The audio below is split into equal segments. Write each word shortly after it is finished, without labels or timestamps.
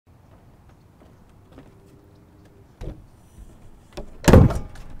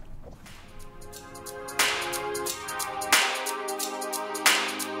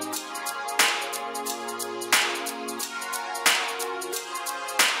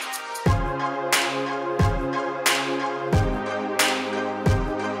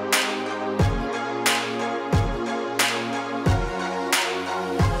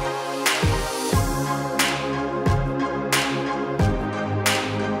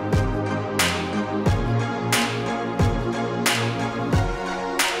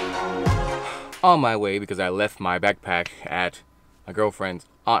on my way because I left my backpack at my girlfriend's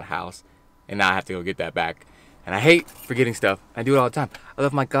aunt's house, and now I have to go get that back. And I hate forgetting stuff. I do it all the time. I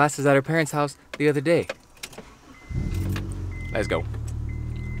left my glasses at her parents' house the other day. Let's go.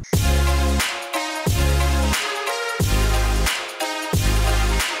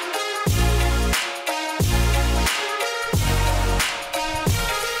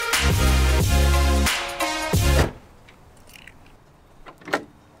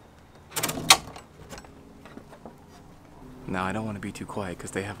 Now, I don't want to be too quiet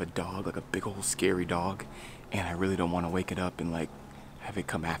because they have a dog, like a big old scary dog, and I really don't want to wake it up and like have it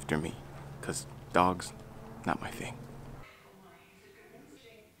come after me because dogs, not my thing.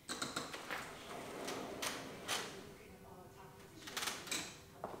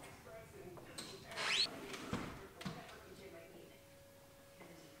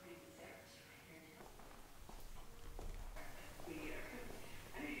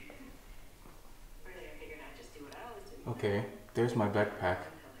 Okay, there's my backpack,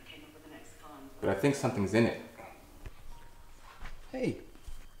 but I think something's in it. Hey,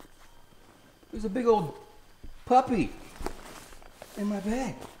 there's a big old puppy in my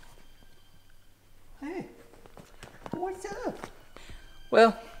bag. Hey, what's up?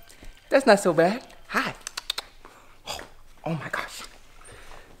 Well, that's not so bad. Hi. Oh my gosh,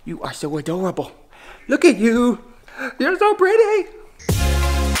 you are so adorable. Look at you, you're so pretty.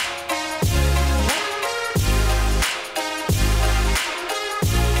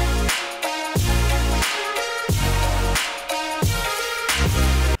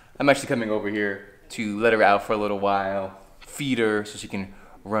 I'm actually coming over here to let her out for a little while, feed her so she can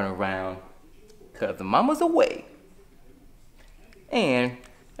run around, because the mama's away. And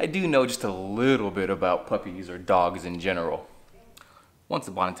I do know just a little bit about puppies or dogs in general. Once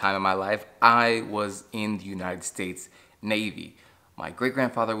upon a time in my life, I was in the United States Navy. My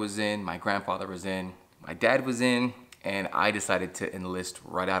great-grandfather was in, my grandfather was in, my dad was in, and I decided to enlist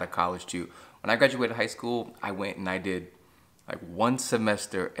right out of college too. When I graduated high school, I went and I did like 1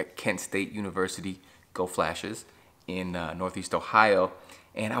 semester at Kent State University, go Flashes, in Northeast Ohio,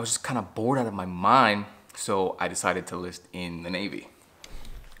 and I was just kind of bored out of my mind, so I decided to enlist in the Navy.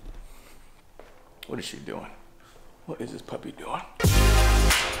 What is she doing? What is this puppy doing?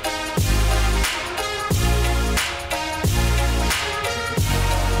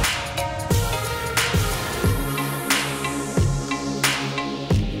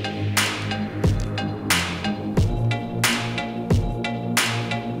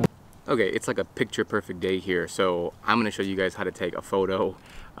 Okay, it's like a picture perfect day here, so I'm gonna show you guys how to take a photo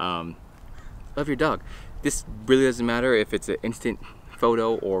of your dog. This really doesn't matter if it's an instant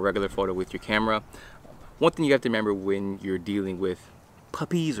photo or a regular photo with your camera. One thing you have to remember when you're dealing with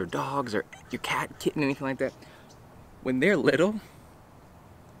puppies or dogs or your cat, kitten, anything like that, when they're little,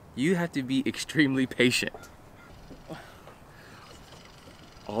 you have to be extremely patient.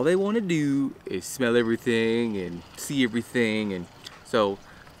 All they want to do is smell everything and see everything, and so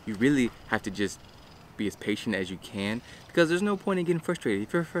you really have to just be as patient as you can, because there's no point in getting frustrated.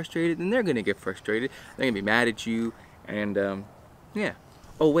 If you're frustrated, then they're gonna get frustrated. They're gonna be mad at you, and yeah.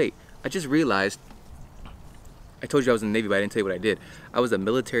 Oh wait, I just realized, I told you I was in the Navy, but I didn't tell you what I did. I was a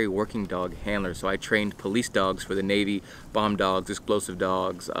military working dog handler, so I trained police dogs for the Navy, bomb dogs, explosive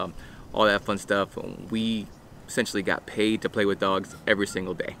dogs, all that fun stuff. We essentially got paid to play with dogs every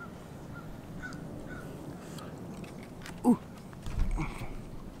single day. Ooh.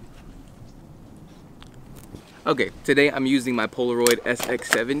 Okay, today I'm using my Polaroid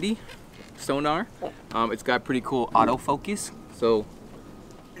SX70 sonar. It's got pretty cool autofocus, so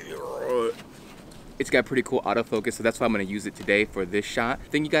that's why I'm gonna use it today for this shot. The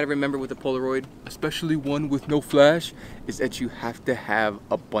thing you gotta remember with the Polaroid, especially one with no flash, is that you have to have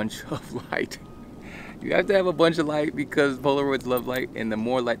a bunch of light. You have to have a bunch of light because Polaroids love light, and the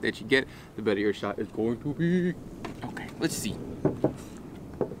more light that you get, the better your shot is going to be. Okay, let's see.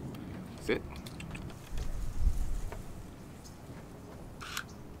 Sit.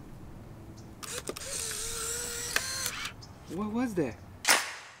 What was that?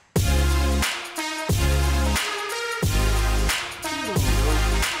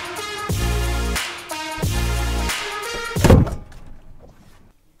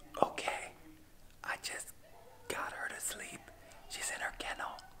 Okay, I just got her to sleep. She's in her kennel.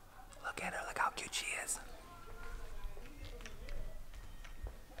 Look at her, look how cute she is.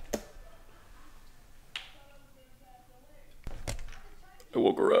 I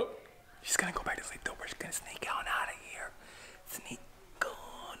woke her up. She's gonna go back to sleep though. We're just gonna sneak on out of here. Sneak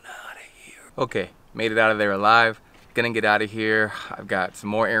on out of here. Okay, made it out of there alive. Gonna get out of here. I've got some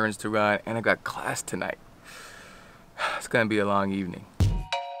more errands to run and I've got class tonight. It's gonna be a long evening.